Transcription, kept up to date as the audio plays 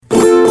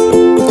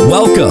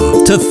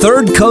Welcome to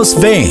Third Coast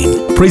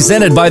Vein,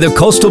 presented by the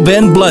Coastal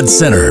Bend Blood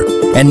Center.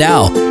 And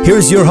now,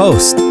 here's your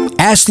host,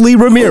 Ashley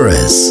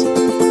Ramirez.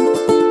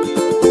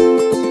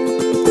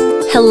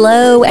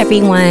 Hello,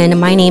 everyone.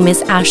 My name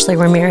is Ashley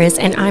Ramirez,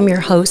 and I'm your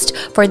host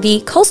for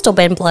the Coastal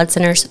Bend Blood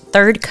Center's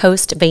Third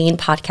Coast Vein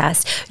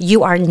podcast.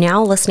 You are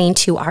now listening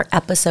to our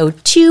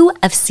episode 2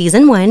 of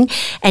season 1,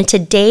 and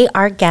today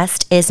our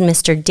guest is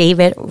Mr.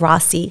 David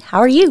Rossi. How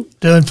are you?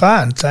 Doing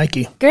fine, thank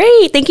you.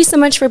 Great. Thank you so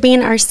much for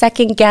being our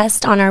second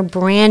guest on our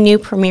brand new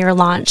premiere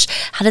launch.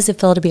 How does it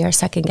feel to be our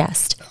second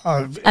guest?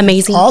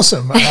 Amazing.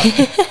 Awesome.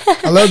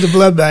 I love the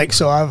blood bank,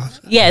 so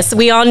Yes,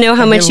 we all know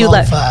how much you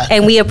love,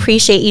 and we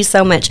appreciate you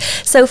so much.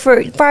 So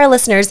for our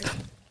listeners,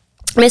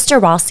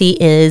 Mr. Rossi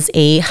is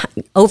a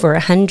over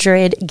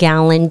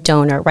 100-gallon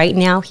donor. Right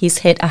now, he's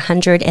hit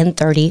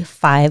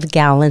 135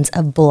 gallons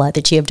of blood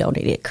that you have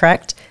donated,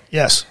 correct?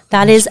 Yes.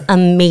 That is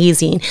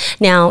amazing.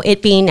 Now,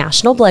 it being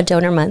National Blood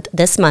Donor Month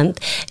this month,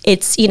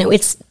 it's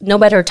no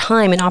better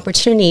time and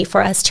opportunity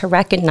for us to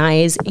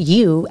recognize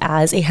you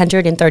as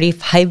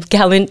 135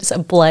 gallons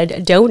of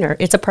blood donor.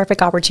 It's a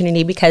perfect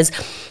opportunity because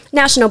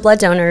National Blood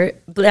Donor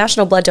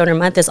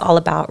Month is all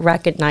about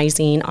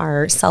recognizing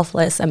our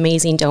selfless,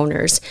 amazing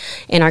donors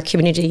in our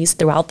communities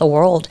throughout the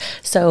world.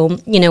 So,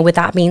 with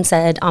that being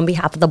said, on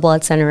behalf of the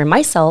Blood Center and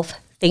myself,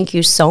 thank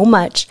you so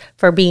much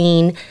for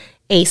being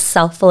a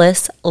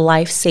selfless,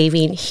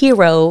 life-saving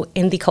hero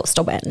in the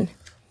Coastal Bend.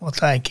 Well,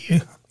 thank you.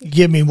 You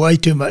give me way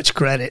too much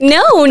credit.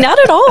 No, not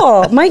at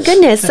all. My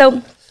goodness.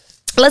 So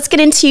let's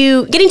get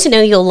into getting to know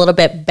you a little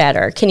bit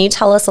better. Can you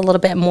tell us a little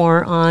bit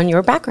more on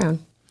your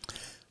background?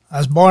 I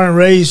was born and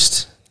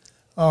raised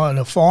on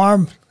a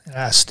farm, and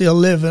I still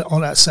live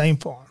on that same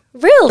farm.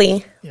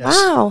 Really? Yes.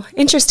 Wow.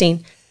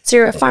 Interesting. So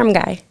you're a farm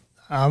guy.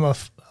 I'm a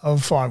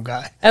farm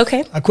guy.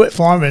 Okay. I quit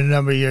farming a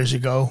number of years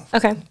ago.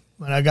 Okay.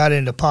 When I got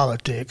into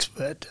politics,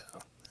 but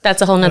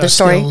that's a whole nother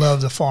story. I still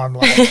love the farm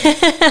life.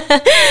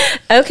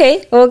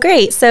 Okay, well,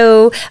 great.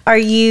 So are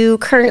you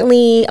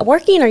currently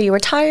working? Are you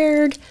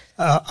retired?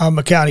 I'm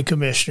a county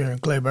commissioner in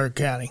Clayburgh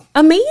County.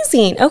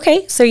 Amazing.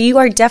 Okay, so you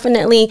are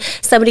definitely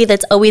somebody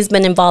that's always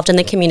been involved in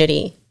the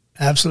community.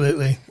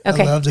 Absolutely.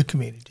 Okay. I love the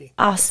community.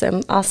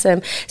 Awesome.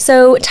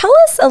 So tell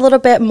us a little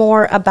bit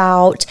more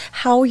about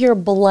how your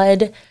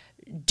blood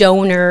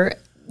donor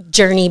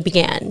journey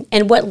began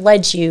and what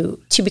led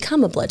you to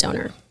become a blood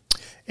donor.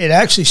 It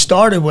actually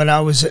started when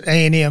I was at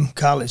A&M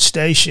College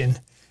Station,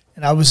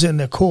 and I was in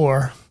the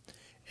Corps,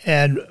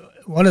 and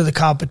one of the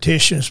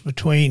competitions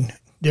between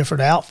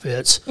different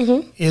outfits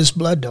is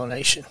blood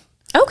donation.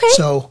 Okay.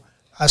 So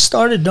I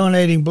started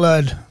donating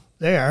blood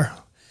there,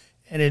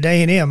 and at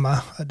A&M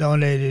I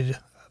donated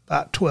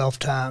about 12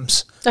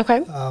 times.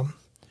 Okay.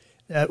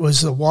 That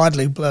was the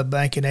Wadley Blood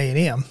Bank in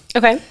A&M.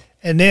 Okay.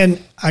 And then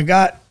I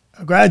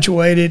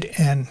graduated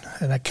and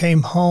I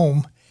came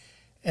home,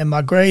 and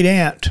my great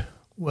aunt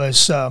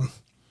was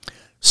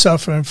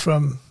suffering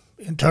from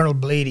internal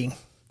bleeding,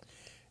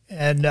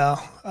 and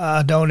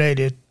I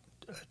donated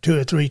 2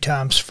 or 3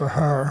 times for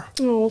her.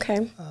 Oh,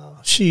 okay.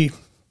 She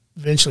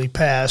eventually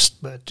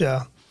passed, but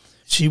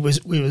we were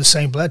the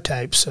same blood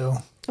type, so.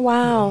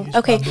 Wow.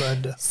 Okay.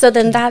 So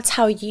then that's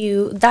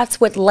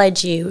what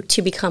led you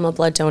to become a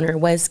blood donor,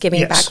 was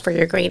giving back for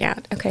your great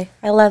aunt. Okay.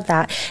 I love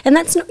that. And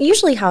that's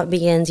usually how it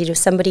begins.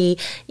 Somebody,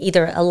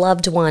 either a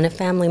loved one, a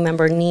family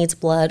member needs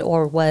blood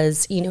or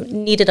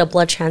needed a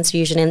blood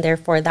transfusion, and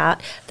therefore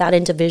that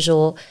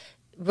individual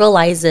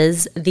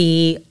realizes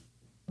the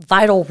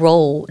vital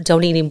role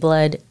donating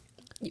blood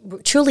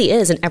truly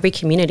is in every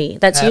community.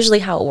 That's usually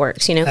how it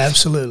works,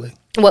 Absolutely.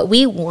 What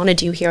we want to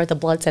do here at the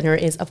Blood Center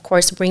is, of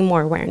course, bring more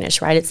awareness,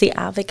 right? It's the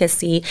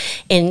advocacy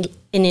in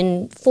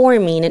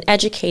informing and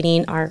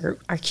educating our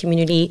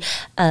community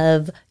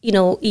of, you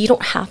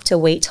don't have to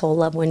wait till a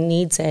loved one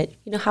needs it.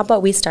 How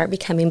about we start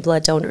becoming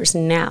blood donors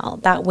now?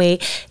 That way,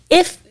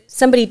 if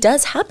somebody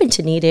does happen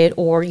to need it,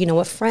 or,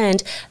 a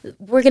friend,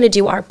 we're going to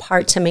do our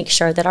part to make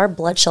sure that our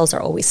blood shells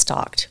are always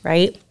stocked,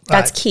 right?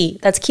 That's key.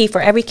 That's key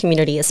for every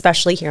community,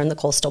 especially here in the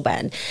Coastal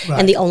Bend. Right.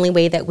 And the only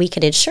way that we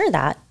can ensure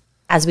that,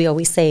 as we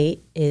always say,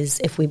 is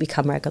if we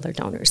become regular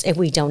donors, if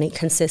we donate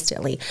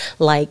consistently.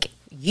 Like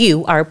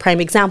you are a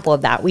prime example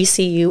of that. We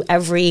see you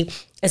every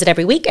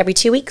week, every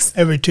 2 weeks?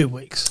 Every 2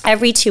 weeks.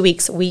 Every 2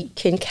 weeks, you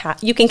can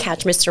catch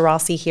Mr.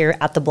 Rossi here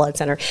at the Blood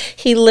Center.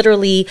 He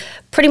literally,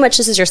 pretty much,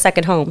 this is your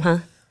second home, huh?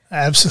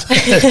 Absolutely.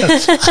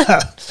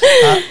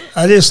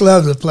 I just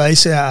love the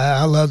place.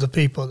 I love the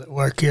people that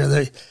work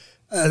here.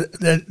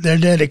 Their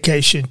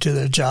dedication to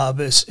their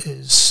job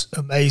is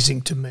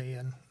amazing to me,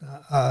 and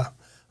I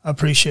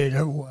appreciate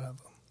every one of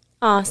them.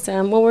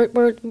 Awesome. Well,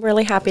 we're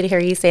really happy to hear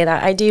you say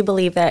that. I do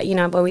believe that,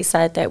 I've always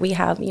said that we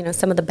have,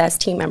 some of the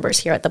best team members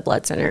here at the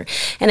Blood Center.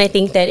 And I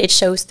think that it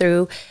shows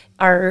through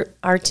our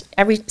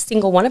every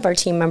single one of our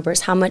team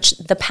members how much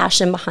the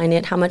passion behind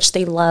it, how much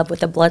they love what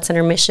the Blood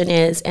Center mission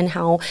is, and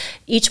how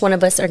each one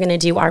of us are going to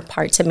do our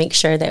part to make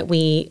sure that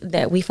we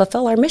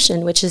fulfill our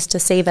mission, which is to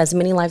save as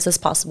many lives as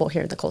possible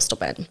here in the Coastal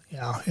Bend.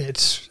 Yeah,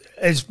 it's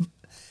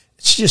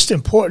just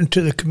important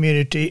to the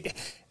community.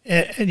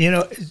 And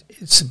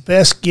it's the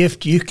best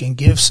gift you can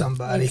give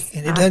somebody,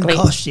 and it doesn't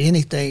cost you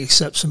anything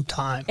except some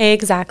time.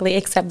 Exactly,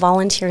 except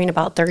volunteering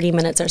about 30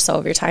 minutes or so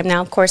of your time.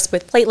 Now, of course,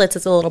 with platelets,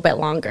 it's a little bit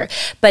longer,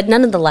 but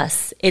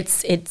nonetheless,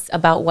 it's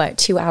about,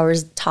 2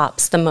 hours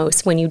tops the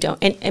most when you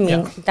don't. And I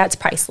mean, that's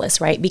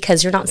priceless, right?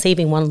 Because you're not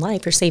saving one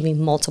life, you're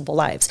saving multiple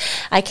lives.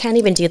 I can't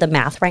even do the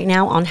math right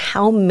now on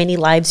how many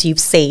lives you've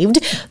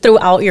saved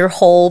throughout your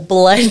whole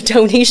blood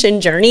donation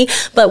journey,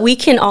 but we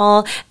can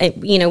all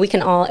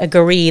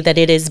agree that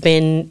it has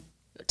been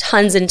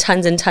tons and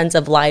tons and tons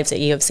of lives that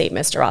you have saved,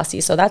 Mr.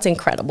 Rossi. So that's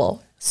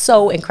incredible.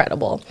 So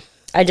incredible.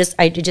 I just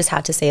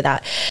had to say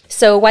that.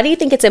 So why do you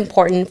think it's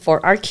important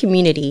for our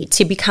community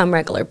to become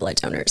regular blood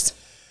donors?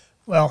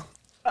 Well,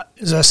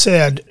 as I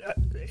said,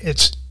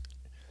 it's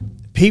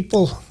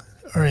people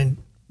are in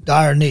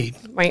dire need.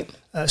 Right.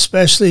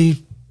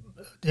 Especially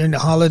during the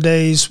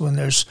holidays when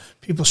there's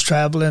people's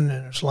traveling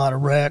and there's a lot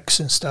of wrecks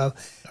and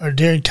stuff, or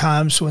during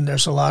times when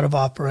there's a lot of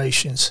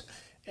operations.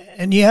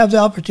 And you have the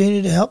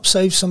opportunity to help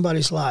save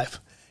somebody's life.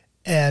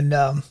 And,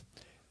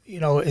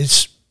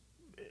 it's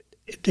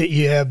that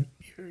you have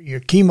your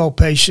chemo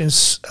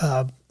patients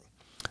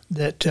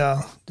that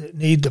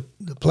need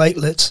the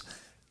platelets.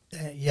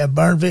 You have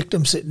burn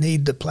victims that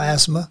need the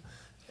plasma.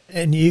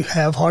 And you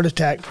have heart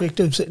attack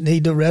victims that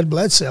need the red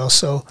blood cells.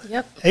 So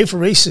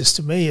apheresis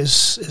to me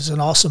is an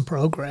awesome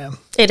program.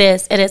 It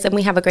is. And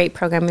we have a great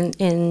program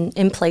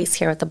in place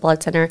here at the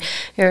Blood Center.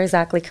 You're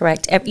exactly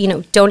correct.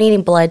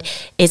 Donating blood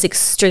is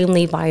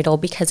extremely vital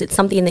because it's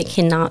something that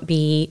cannot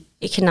be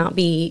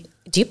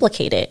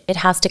duplicated. It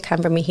has to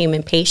come from a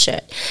human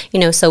patient.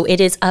 So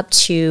it is up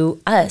to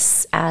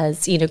us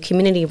as,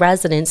 community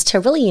residents to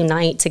really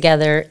unite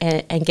together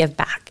and give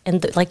back.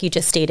 And like you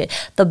just stated,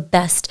 the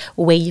best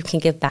way you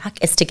can give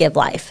back is to give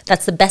life.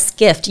 That's the best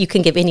gift you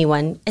can give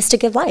anyone, is to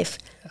give life.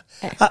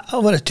 I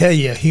want to tell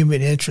you a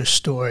human interest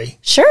story.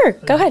 Sure,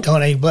 go ahead.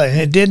 Donating blood.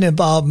 And it didn't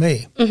involve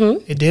me.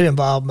 Mm-hmm. It did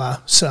involve my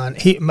son.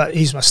 He's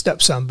my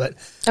stepson, but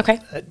okay.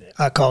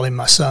 I call him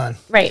my son.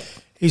 Right.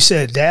 He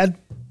said, "Dad,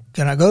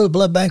 can I go to the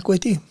blood bank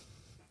with you?"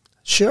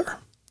 Sure.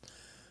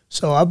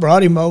 So I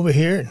brought him over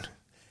here, and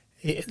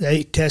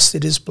they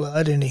tested his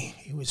blood, and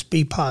he was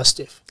B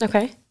positive.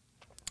 Okay.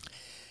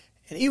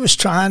 And he was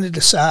trying to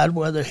decide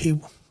whether he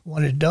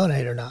wanted to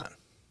donate or not.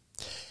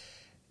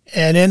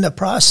 And in the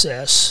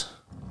process,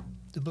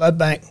 the blood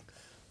bank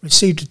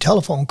received a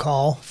telephone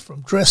call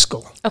from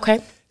Driscoll. Okay.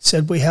 It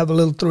said, "We have a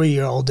little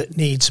 3-year-old that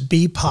needs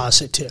B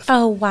positive."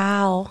 Oh,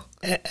 wow.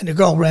 And the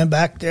girl ran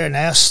back there and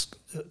asked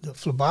the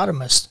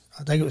phlebotomist,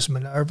 I think it was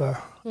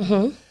Minerva,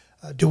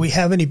 "Do we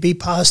have any B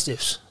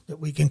positives that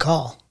we can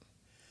call?"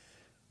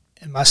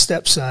 And my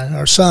stepson,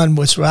 our son,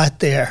 was right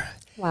there.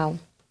 Wow.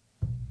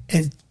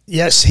 And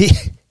yes,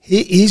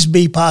 he's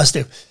B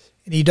positive,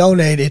 and he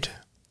donated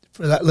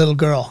for that little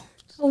girl.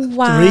 Oh,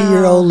 wow.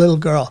 3-year-old little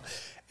girl.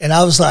 And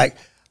I was like,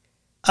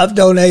 I've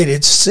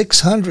donated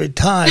 600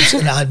 times,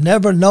 and I've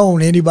never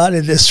known anybody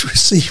that's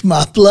received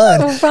my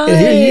blood.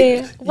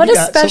 Right. What a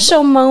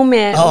special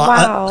moment.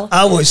 Wow.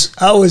 I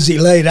was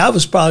elated. I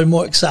was probably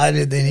more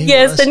excited than he was.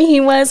 Yes, than he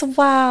was.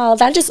 Wow.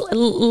 That just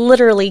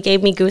literally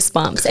gave me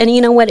goosebumps. And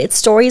you know what? It's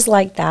stories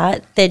like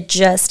that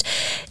just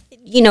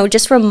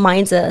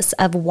reminds us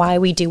of why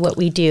we do what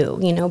we do,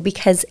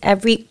 because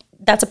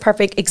that's a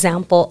perfect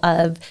example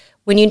of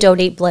when you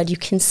donate blood, you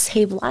can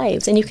save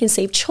lives, and you can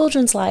save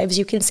children's lives.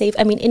 You can save,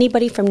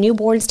 anybody from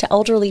newborns to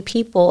elderly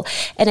people.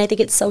 And I think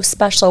it's so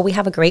special. We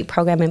have a great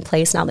program in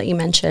place now that you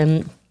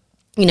mentioned,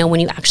 when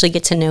you actually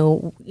get to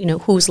know,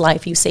 whose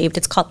life you saved.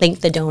 It's called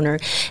Thank the Donor.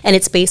 And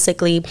it's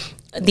basically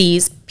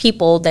these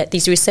people that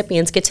these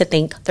recipients get to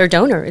thank their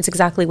donor. It's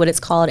exactly what it's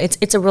called.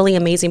 It's a really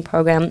amazing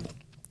program.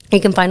 You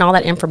can find all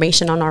that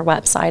information on our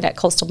website at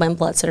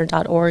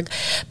coastalbendbloodcenter.org.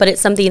 But it's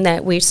something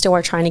that we still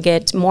are trying to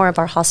get more of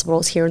our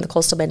hospitals here in the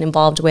Coastal Bend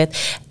involved with.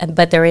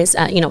 But there is,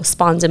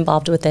 SPON's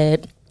involved with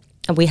it.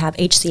 We have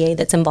HCA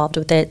that's involved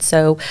with it.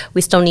 So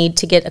we still need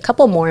to get a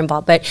couple more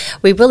involved. But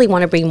we really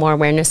want to bring more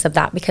awareness of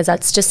that, because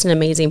that's just an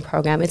amazing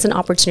program. It's an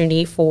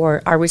opportunity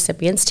for our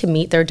recipients to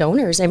meet their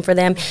donors. And for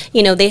them,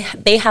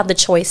 they have the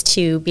choice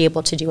to be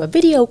able to do a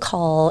video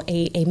call,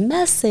 a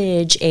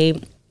message,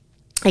 a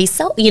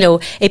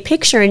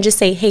picture, and just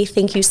say, "Hey,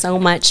 thank you so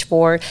much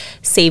for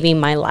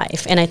saving my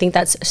life." And I think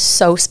that's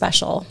so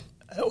special.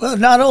 Well,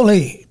 not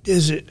only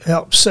does it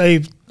help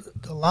save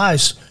the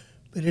lives,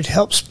 but it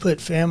helps put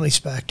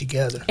families back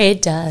together.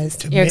 It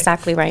does. You're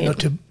exactly right.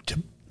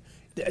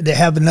 They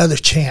have another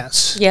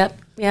chance. Yep.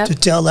 To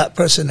tell that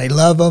person they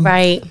love them.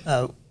 Right.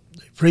 They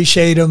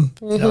appreciate them.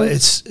 Mm-hmm.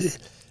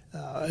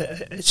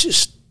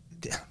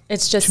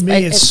 It's just to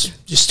me, it's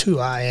just who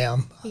I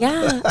am.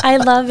 Yeah, I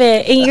love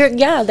it. And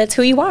that's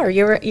who you are.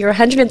 You're a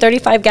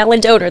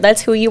 135-gallon donor.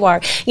 That's who you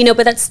are.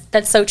 But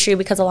that's so true,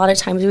 because a lot of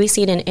times we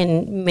see it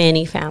in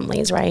many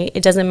families, right?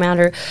 It doesn't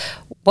matter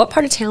what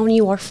part of town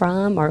you are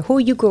from, or who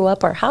you grew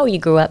up, or how you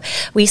grew up.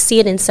 We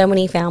see it in so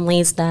many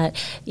families that,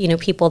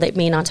 people that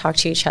may not talk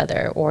to each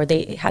other, or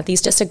they have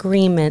these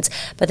disagreements,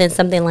 but then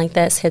something like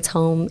this hits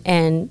home,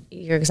 and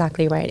you're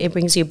exactly right. It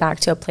brings you back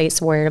to a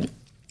place where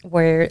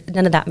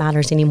none of that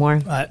matters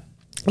anymore. Right.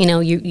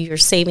 you're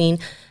saving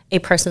a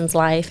person's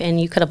life,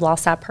 and you could have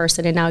lost that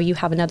person, and now you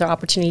have another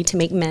opportunity to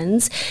make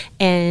amends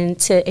and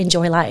to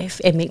enjoy life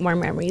and make more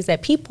memories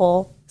that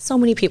so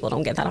many people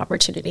don't get that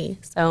opportunity.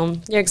 So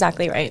you're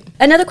exactly right.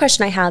 Another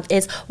question I have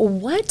is,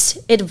 what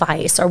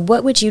advice or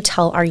what would you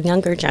tell our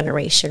younger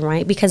generation,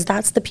 right? Because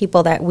that's the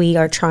people that we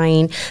are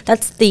trying,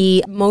 that's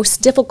the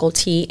most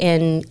difficulty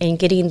in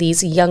getting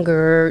these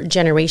younger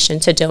generation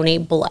to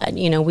donate blood.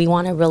 We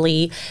want to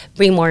really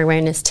bring more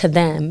awareness to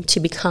them to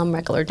become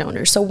regular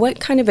donors. So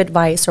what kind of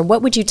advice or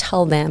what would you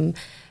tell them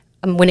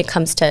when it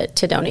comes to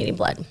donating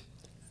blood?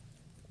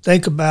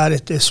 Think about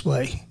it this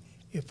way.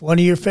 If one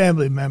of your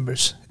family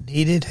members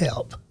needed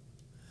help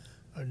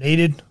or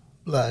needed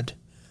blood,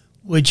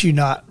 would you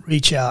not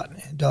reach out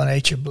and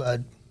donate your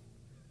blood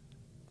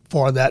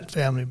for that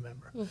family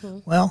member? Mm-hmm.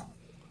 Well,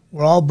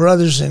 we're all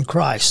brothers in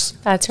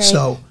Christ. That's right.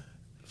 So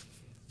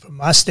from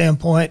my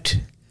standpoint,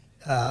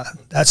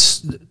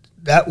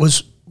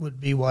 would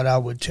be what I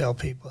would tell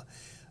people.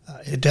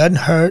 It doesn't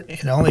hurt.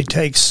 It only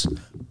takes,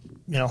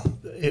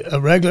 a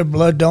regular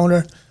blood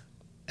donor,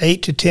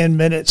 8 to 10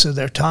 minutes of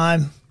their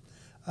time.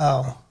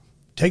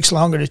 Takes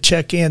longer to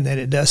check in than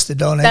it does to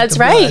donate. That's the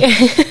right.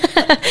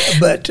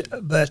 but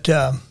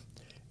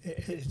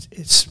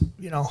it's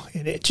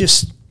and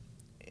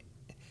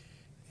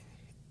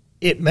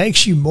it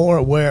makes you more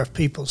aware of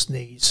people's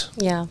needs.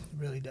 Yeah, it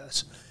really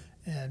does.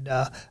 And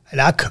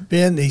I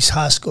commend these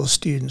high school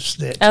students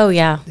that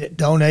that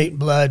donate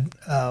blood.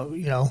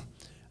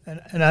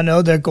 And I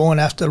know they're going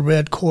after the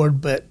red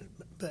cord, but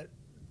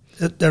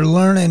they're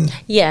learning.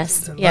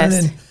 Yes,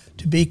 learning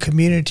to be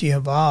community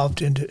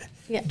involved and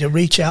to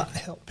reach out and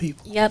help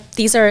people. Yep,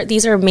 these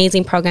are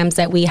amazing programs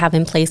that we have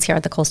in place here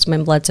at the Coastal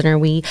Bend Blood Center.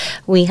 We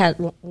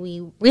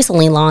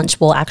recently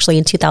launched, actually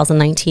in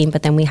 2019,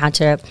 but then we had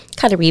to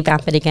kind of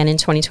revamp it again in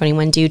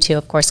 2021 due to,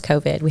 of course,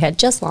 COVID. We had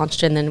just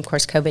launched, and then of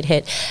course COVID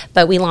hit.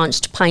 But we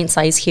launched Pint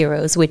Size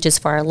Heroes, which is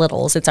for our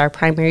littles. It's our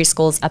primary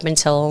schools up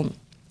until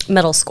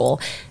middle school,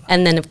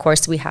 and then of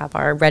course we have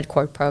our Red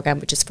Cord program,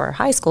 which is for our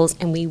high schools,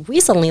 and we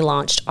recently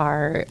launched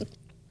our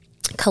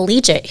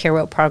Collegiate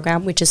Hero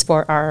program, which is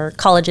for our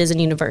colleges and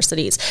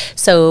universities.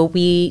 So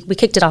we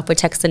kicked it off with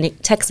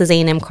Texas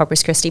A&M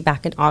Corpus Christi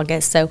back in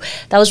August. So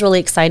that was really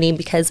exciting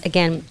because,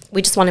 again,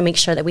 we just want to make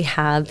sure that we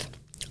have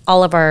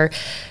all of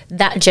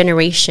that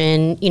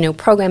generation,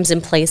 programs in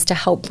place to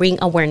help bring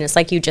awareness,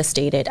 like you just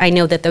stated. I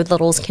know that the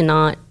littles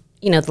cannot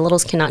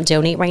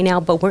donate right now,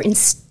 but we're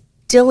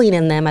instilling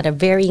in them at a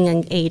very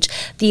young age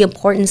the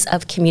importance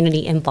of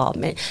community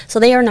involvement. So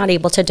they are not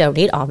able to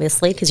donate,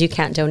 obviously, because you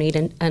can't donate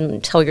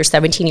until you're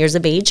 17 years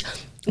of age.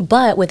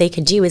 But what they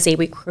can do is they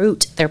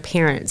recruit their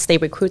parents, they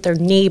recruit their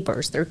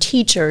neighbors, their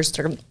teachers,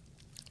 their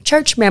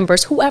church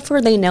members,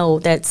 whoever they know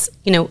that's,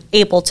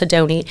 able to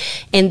donate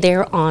in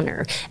their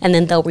honor. And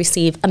then they'll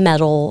receive a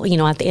medal,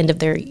 at the end of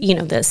their,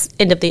 this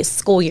end of the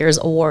school year's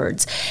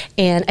awards.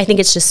 And I think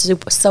it's just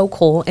so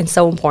cool and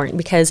so important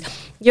because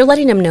you're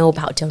letting them know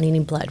about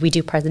donating blood. We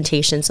do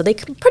presentations, so they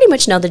can pretty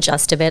much know the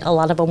gist of it. A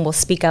lot of them will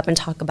speak up and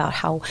talk about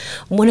how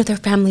one of their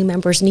family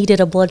members needed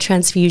a blood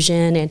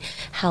transfusion and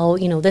how,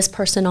 this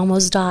person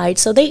almost died.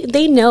 So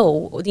they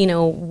know,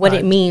 what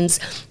it means.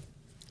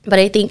 But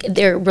I think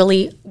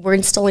we're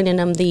instilling in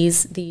them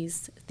these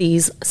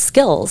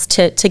skills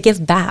to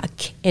give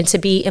back and to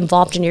be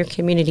involved in your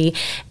community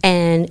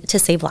and to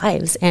save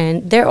lives.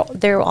 And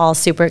they're all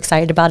super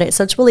excited about it.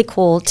 So it's really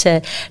cool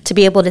to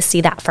be able to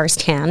see that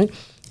firsthand.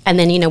 And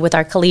then, with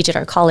our collegiate,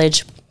 our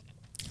college,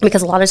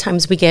 because a lot of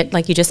times we get,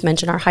 like you just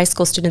mentioned, our high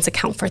school students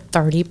account for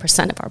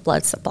 30% of our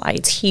blood supply.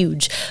 It's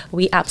huge.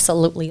 We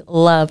absolutely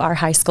love our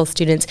high school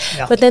students.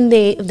 Yeah. But then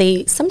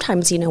they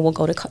sometimes, they'll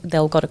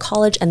go to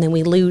college and then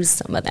we lose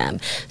some of them.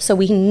 So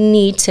we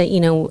need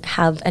to,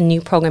 have a new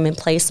program in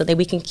place so that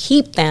we can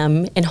keep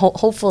them and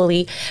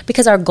hopefully,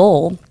 because our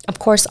goal, of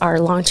course,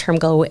 our long-term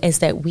goal is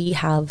that we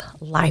have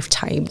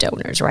lifetime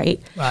donors, right?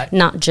 Right.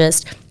 Not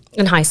just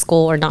in high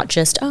school, or not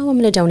just, I'm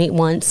going to donate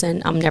once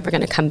and I'm never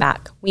going to come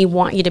back. We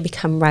want you to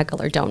become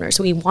regular donors.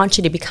 We want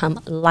you to become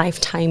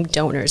lifetime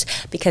donors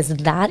because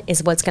that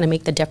is what's going to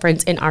make the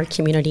difference in our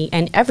community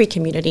and every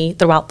community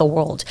throughout the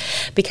world.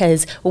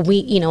 Because a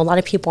lot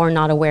of people are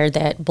not aware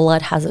that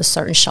blood has a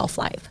certain shelf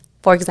life.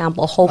 For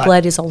example, whole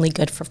blood is only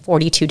good for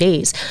 42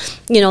 days.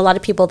 A lot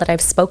of people that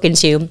I've spoken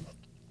to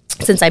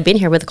since I've been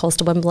here with the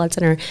Coastal Bend Blood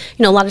Center,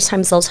 a lot of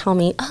times they'll tell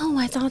me,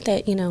 I thought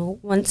that,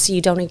 once you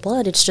donate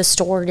blood, it's just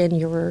stored in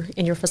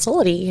your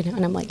facility,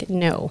 and I'm like,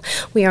 no,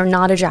 we are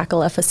not a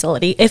Jackala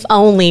facility. If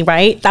only,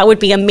 right? That would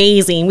be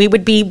amazing. We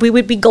would be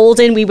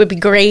golden. We would be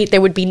great.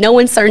 There would be no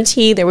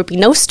uncertainty. There would be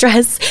no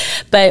stress,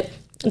 but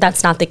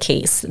that's not the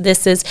case.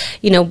 This is,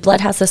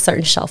 blood has a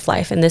certain shelf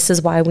life, and this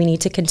is why we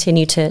need to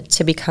continue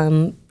to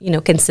become,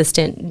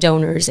 consistent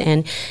donors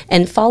and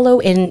follow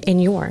in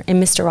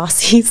Mr.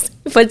 Rossi's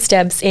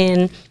footsteps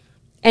and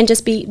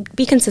just be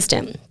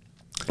consistent.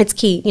 It's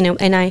key,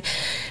 and I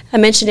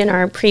mentioned in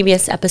our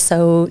previous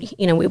episode,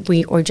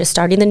 we were just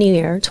starting the new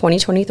year,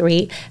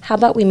 2023. How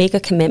about we make a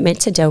commitment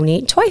to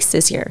donate twice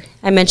this year?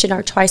 I mentioned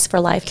our Twice for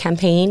Life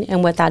campaign,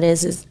 and what that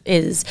is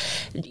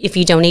if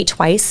you donate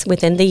twice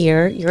within the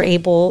year, you're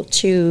able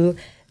to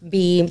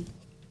be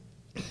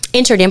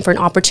entered in for an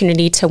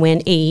opportunity to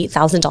win a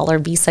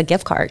 $1,000 Visa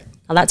gift card.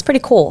 Now that's pretty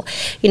cool,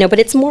 but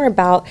it's more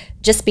about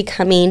just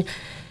becoming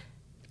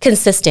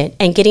consistent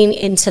and getting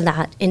into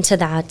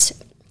that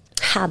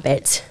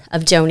habit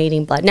of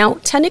donating blood. Now,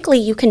 technically,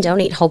 you can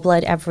donate whole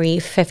blood every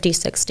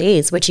 56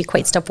 days, which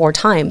equates to 4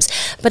 times.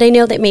 But I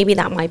know that maybe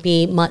that might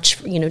be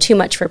too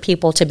much for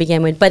people to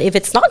begin with. But if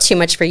it's not too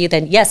much for you,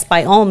 then yes,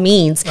 by all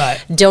means,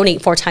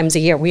 donate 4 times a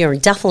year. We are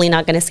definitely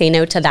not going to say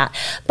no to that.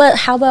 But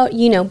how about,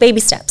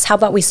 baby steps? How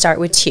about we start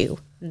with 2?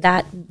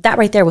 That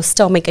right there will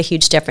still make a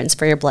huge difference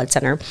for your blood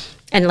center.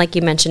 And like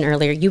you mentioned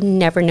earlier, you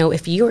never know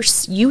if you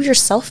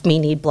yourself may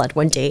need blood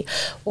one day,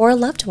 or a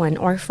loved one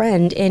or a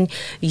friend, and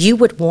you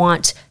would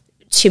want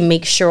to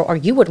make sure, or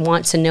you would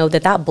want to know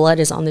that blood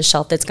is on the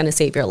shelf that's going to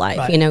save your life.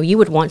 Right. You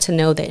would want to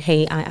know that,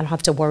 hey, I don't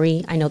have to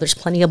worry. I know there's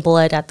plenty of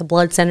blood at the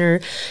blood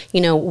center.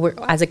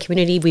 As a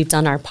community, we've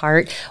done our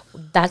part.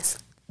 That's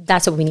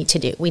what we need to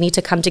do. We need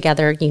to come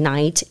together,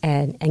 unite,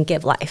 and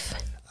give life.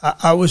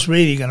 I was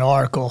reading an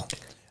article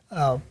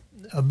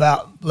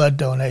about blood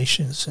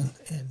donations,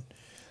 and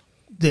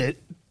that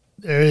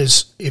there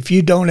is, if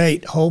you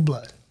donate whole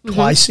blood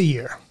twice a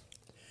year,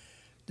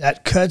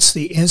 that cuts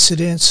the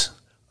incidence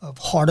of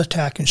heart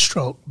attack and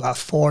stroke by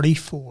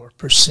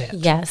 44%.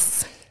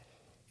 Yes.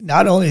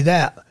 Not only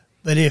that,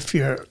 but if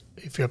you're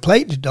a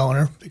platelet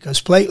donor,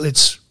 because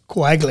platelets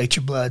coagulate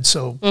your blood,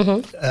 so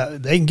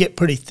they can get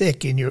pretty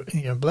thick in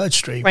your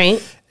bloodstream.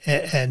 Right.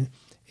 And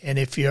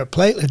if you're a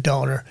platelet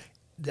donor,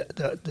 the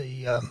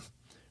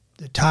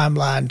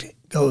timeline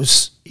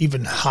goes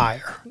even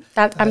higher.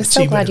 I'm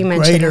so glad you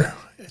mentioned it.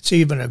 It's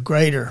even a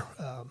greater,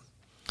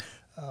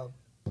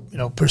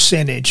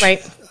 percentage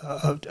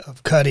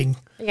of cutting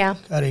or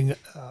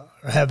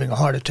having a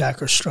heart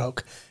attack or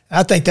stroke. And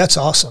I think that's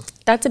awesome.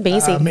 That's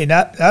amazing.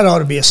 That ought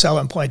to be a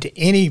selling point to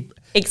any,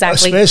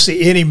 exactly,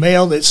 especially any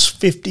male that's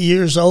 50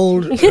 years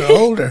old or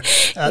older.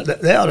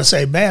 They ought to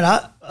say, man,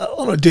 I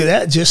want to do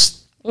that. Just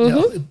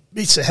it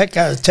beats the heck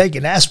out of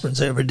taking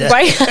aspirins every day.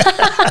 Right.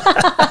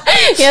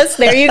 Yes,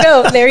 there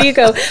you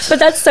go. But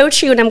that's so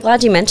true, and I'm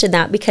glad you mentioned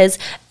that, because,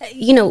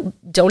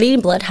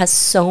 donating blood has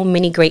so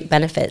many great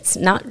benefits.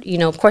 Not,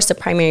 of course, the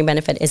primary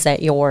benefit is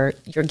that you're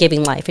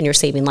giving life and you're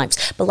saving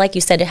lives. But like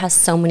you said, it has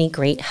so many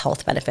great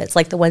health benefits,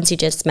 like the ones you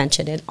just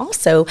mentioned. And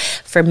also,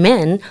 for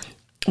men,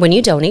 when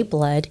you donate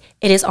blood,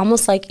 it is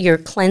almost like you're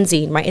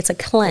cleansing, right? It's a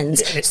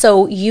cleanse.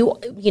 So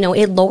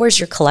it lowers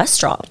your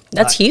cholesterol.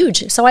 That's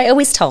huge. So I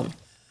always tell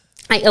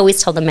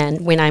the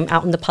men when I'm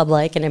out in the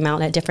public and I'm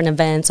out at different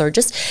events, or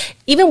just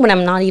even when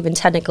I'm not even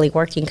technically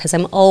working, because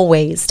I'm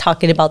always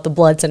talking about the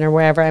blood center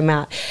wherever I'm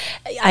at,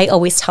 I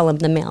always tell them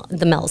the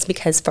males,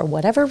 because for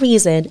whatever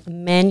reason,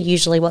 men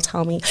usually will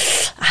tell me,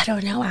 I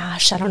don't know,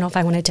 Ash, I don't know if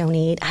I want to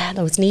donate.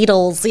 Those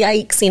needles,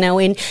 yikes,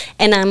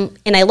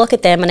 and I look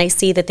at them and I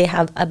see that they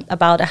have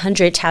about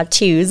 100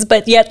 tattoos,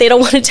 but yet they don't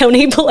want to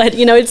donate blood.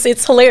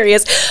 It's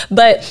hilarious.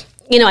 But,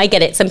 I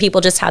get it. Some people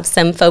just have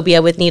some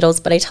phobia with needles,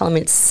 but I tell them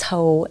it's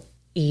so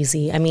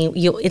easy. I mean,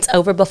 it's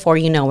over before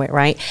you know it,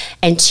 right?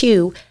 And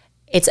 2,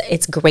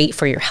 it's great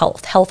for your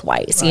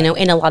health-wise,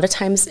 and a lot of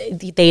times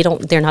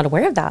they're not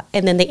aware of that,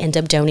 and then they end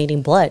up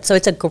donating blood. So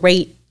it's a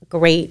great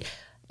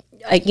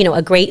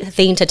a great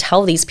thing to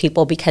tell these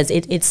people, because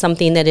it's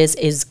something that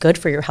is good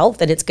for your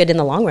health, and it's good in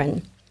the long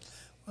run.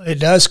 It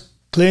does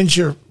cleanse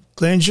your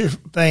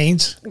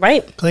veins,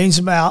 right? Cleans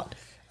them out,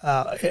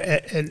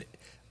 and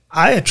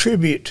I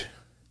attribute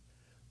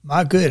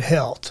my good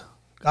health.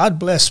 God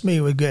bless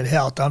me with good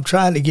health. I'm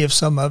trying to give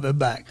some of it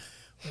back.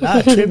 But I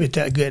attribute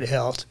that good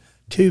health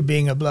to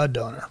being a blood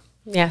donor.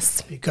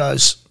 Yes.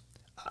 Because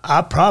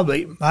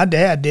my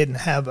dad didn't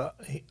have a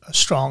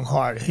strong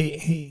heart.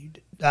 He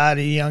died at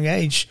a young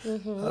age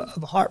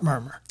of a heart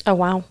murmur. Oh,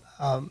 wow.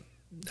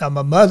 Now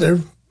my mother,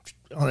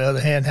 on the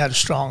other hand, had a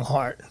strong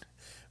heart.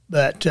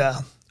 But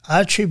I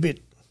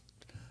attribute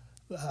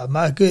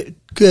my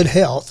good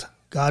health,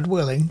 God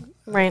willing,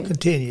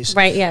 continues.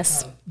 Right,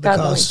 yes.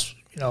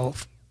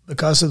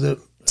 Because of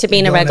to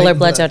being a regular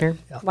blood donor.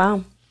 Yeah.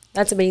 Wow,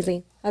 that's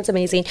amazing.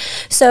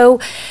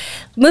 So,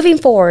 moving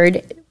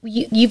forward,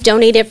 you've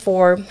donated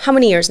for how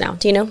many years now?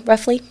 Do you know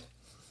roughly?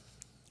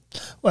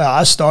 Well,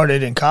 I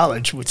started in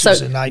college, which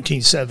was in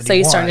 1971. So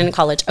you started in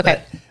college,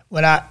 okay?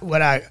 But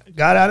when I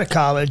got out of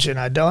college and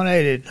I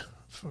donated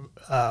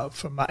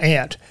from my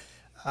aunt,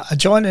 I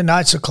joined the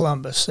Knights of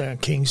Columbus there in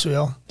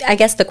Kingsville. I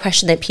guess the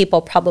question that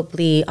people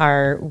probably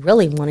are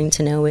really wanting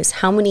to know is,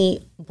 how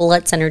many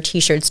blood center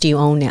T-shirts do you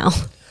own now?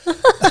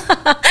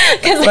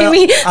 Because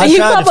you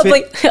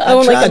probably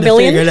own like a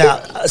million. Figure it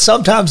out.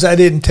 Sometimes I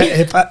didn't.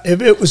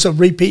 If it was a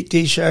repeat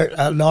T-shirt,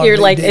 you're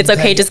like, it's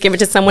okay, just give it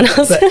to someone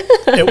else.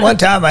 But at one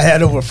time, I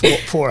had over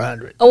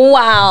 400.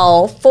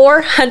 Wow,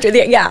 400.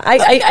 Yeah,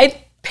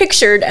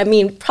 pictured,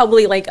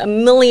 probably like a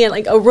million,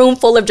 like a room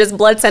full of just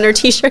blood center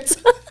t-shirts.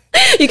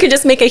 You could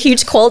just make a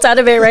huge quilt out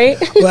of it, right?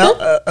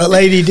 Well, a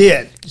lady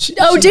did.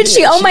 Did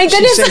she? Oh, my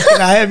goodness. She said,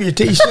 "Can I have your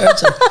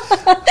T-shirts?"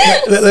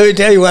 Let me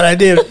tell you what I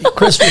did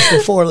Christmas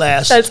before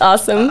last. That's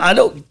awesome.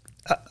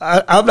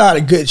 I'm not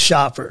a good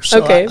shopper,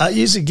 so Okay. I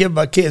usually give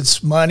my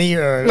kids money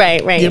or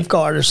Right. a gift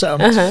card or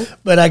something.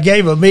 But I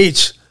gave them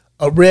each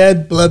a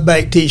red blood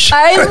bank T-shirt.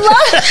 I love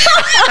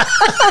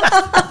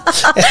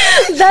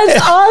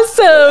That's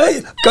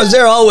awesome. Because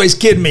they're always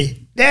kidding me.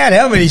 Dad,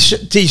 how many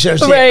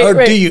T-shirts do you Right, or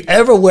right. do you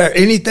ever wear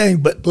anything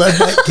but blood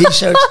bank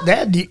T-shirts?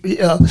 Dad,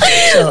 so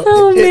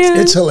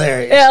it's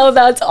hilarious. Oh,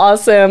 that's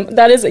awesome.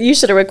 You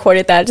should have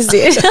recorded that.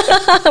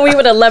 We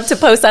would have loved to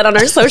post that on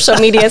our social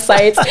media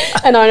sites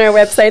and on our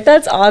website.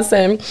 That's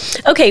awesome.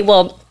 Okay,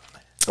 well,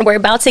 we're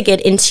about to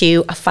get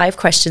into 5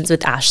 questions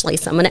with Ashley.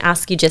 So I'm going to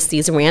ask you just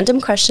these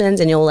random questions,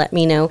 and you'll let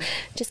me know.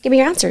 Just give me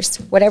your answers,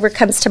 whatever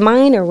comes to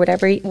mind, or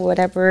whatever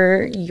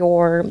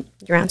your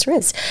answer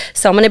is.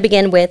 So I'm going to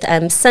begin with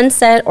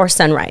sunset or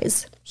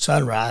sunrise.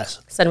 Sunrise.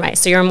 Sunrise.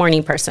 So you're a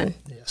morning person.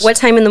 Yes. What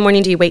time in the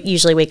morning do you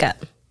usually wake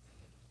up?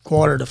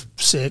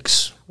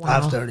 5:45,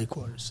 Wow. 5:30,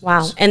 5:45.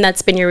 Wow. And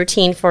that's been your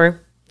routine for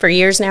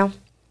years now?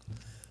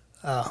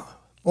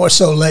 More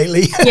so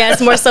lately. Yes,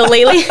 more so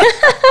lately.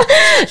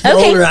 The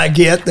older I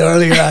get, the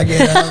earlier I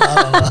get up.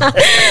 I don't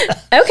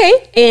know.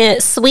 Okay.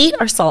 And sweet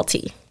or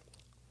salty?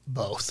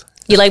 Both.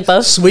 You like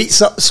both?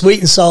 Sweet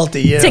and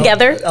salty. You know?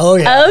 Together? Oh,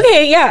 yeah.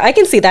 Okay, yeah, I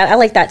can see that. I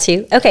like that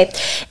too. Okay.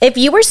 If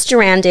you were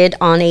stranded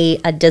on a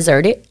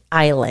deserted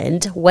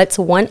island, what's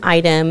one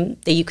item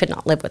that you could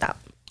not live without?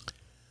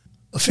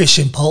 A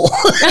fishing pole.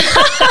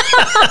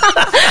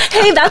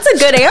 Hey, that's a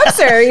good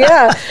answer.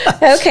 Yeah.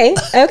 Okay.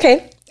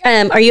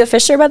 Are you a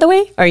fisher, by the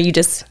way? Or are you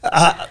just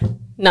not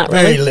really?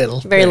 Very little.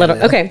 Very little.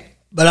 Okay.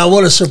 But I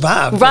want to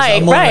survive.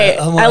 Right.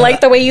 I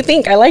like the way you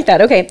think. I like that.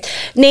 Okay.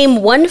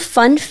 Name one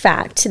fun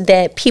fact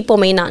that people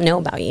may not know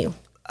about you.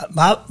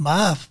 My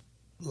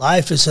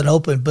life is an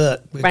open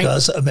book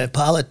because I'm in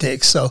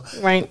politics. So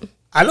Right.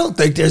 I don't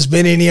think there's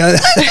been any other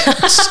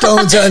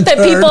stones unturned.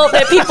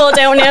 that people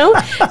don't know.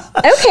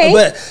 Okay.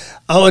 But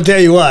I will tell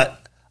you what.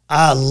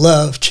 I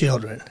love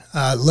children.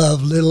 I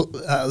love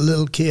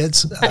little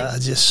kids.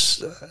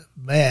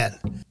 Man.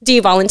 Do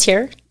you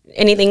volunteer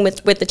anything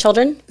with the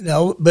children?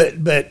 No,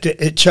 but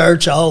at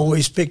church, I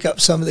always pick up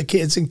some of the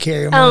kids and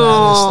carry them around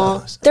Oh,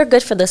 and stuff. they're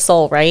good for the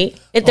soul, right?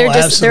 They're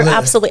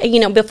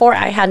absolutely, before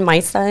I had my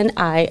son,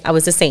 I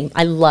was the same.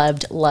 I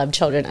loved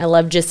children. I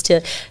loved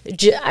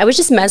I was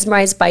just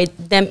mesmerized by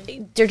them.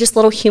 They're just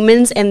little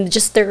humans, and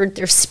just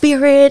their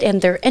spirit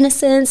and their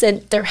innocence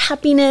and their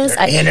happiness.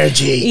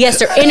 Energy. Yes,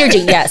 their energy.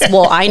 Yes.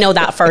 Well, I know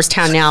that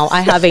firsthand now.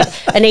 I have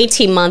an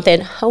 18-month,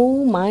 and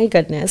oh my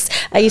goodness.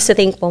 I used to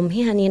think, well,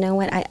 man, you know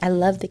what? I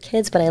love the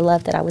kids, but I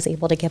love that I was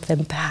able to give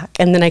them back,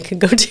 and then I could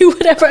go do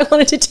whatever I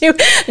wanted to do.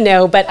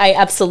 No, but I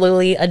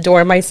absolutely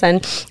adore my son.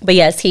 But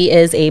yes, he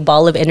is a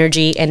ball of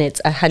energy, and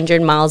it's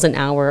 100 miles an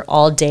hour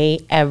all day,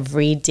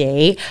 every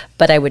day.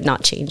 But I would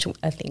not change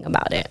a thing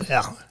about it.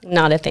 Yeah.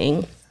 Not a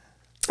thing.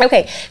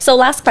 Okay, so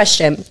last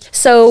question.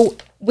 So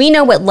we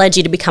know what led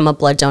you to become a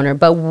blood donor,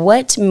 but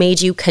what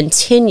made you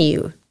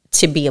continue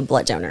to be a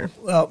blood donor?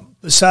 Well,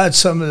 besides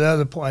some of the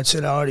other points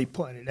that I already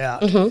pointed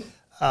out,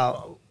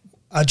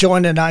 I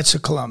joined the Knights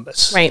of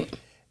Columbus. Right.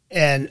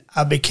 And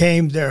I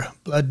became their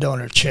blood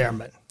donor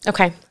chairman.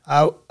 Okay.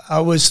 I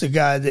was the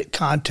guy that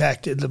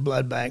contacted the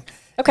blood bank.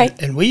 Okay.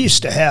 And we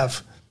used to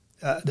have,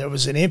 there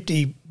was an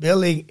empty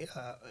building,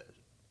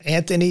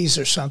 Anthony's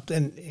or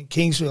something in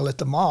Kingsville at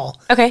the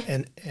mall.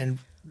 Okay. And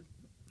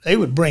they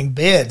would bring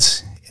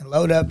beds and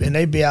load up, and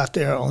they'd be out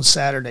there on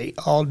Saturday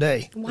all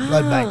day. Wow. The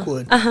blood bank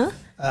would.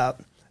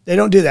 They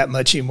don't do that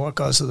much anymore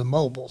because of the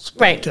mobiles.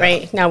 Right, But,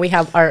 right. Now we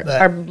have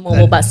our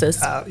mobile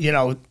buses.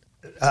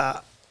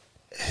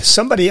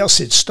 Somebody else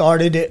had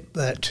started it,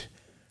 but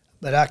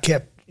I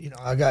kept,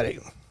 I got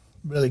it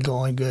really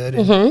going good,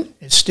 and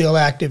it's still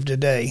active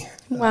today.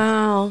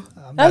 Wow.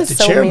 I'm That not is the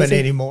so chairman amazing.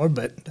 anymore,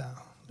 but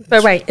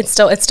right, it's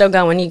still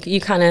going. You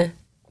kind of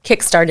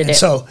kick-started it.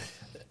 so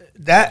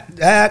that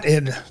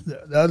and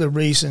the other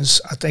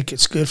reasons, I think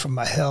it's good for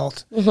my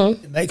health.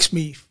 It makes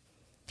me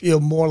feel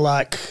more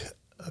like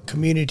a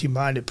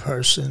community-minded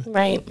person.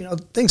 Right.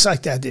 Things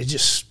like that. They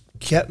just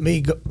kept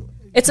me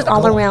It's an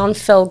all-around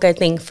feel-good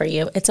thing for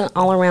you. It's an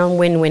all-around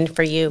win-win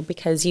for you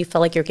because you feel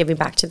like you're giving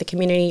back to the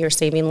community, you're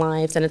saving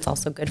lives, and it's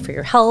also good for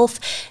your health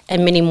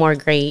and many more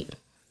great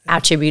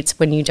attributes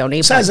when you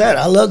donate. Besides that,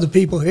 I love the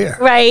people here.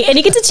 Right, and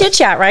you get to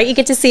chit-chat, right? You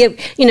get to see,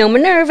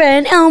 Minerva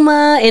and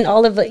Elma and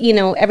all of,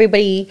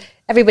 everybody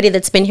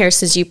that's been here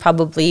since you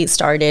probably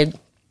started.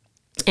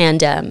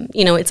 And,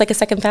 it's like a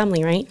second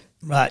family, right?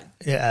 Right.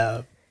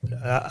 Yeah.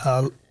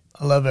 I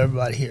love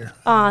everybody here.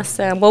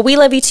 Awesome. Well, we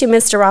love you too,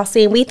 Mr.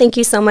 Rossi, and we thank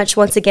you so much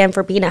once again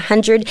for being a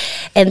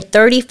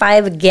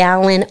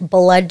 135-gallon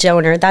blood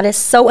donor. That is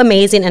so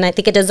amazing, and I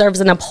think it deserves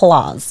an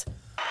applause.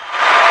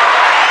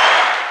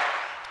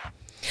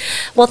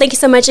 Well, thank you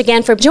so much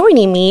again for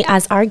joining me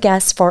as our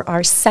guest for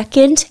our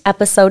second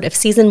episode of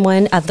season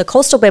 1 of the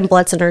Coastal Bend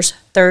Blood Center's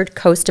Third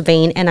Coast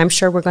Vein. And I'm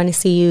sure we're going to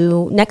see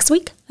you next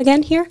week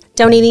again here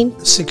donating.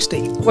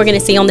 16th. We're going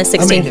to see you on the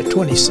 16th. I mean the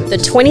 26th. The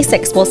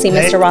 26th. We'll see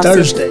Mr. Rossi.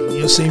 Thursday.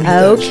 You'll see me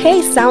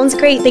Okay, sounds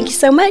great. Thank you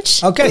so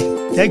much. Okay,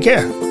 take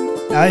care.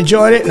 I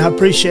enjoyed it and I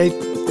appreciate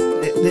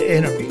the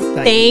interview.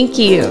 Thank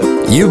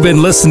you. You've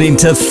been listening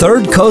to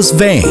Third Coast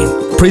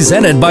Vein,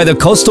 presented by the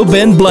Coastal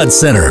Bend Blood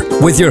Center,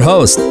 with your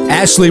host,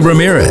 Ashley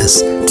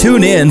Ramirez.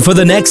 Tune in for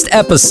the next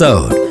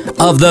episode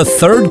of the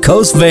Third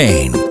Coast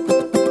Vein.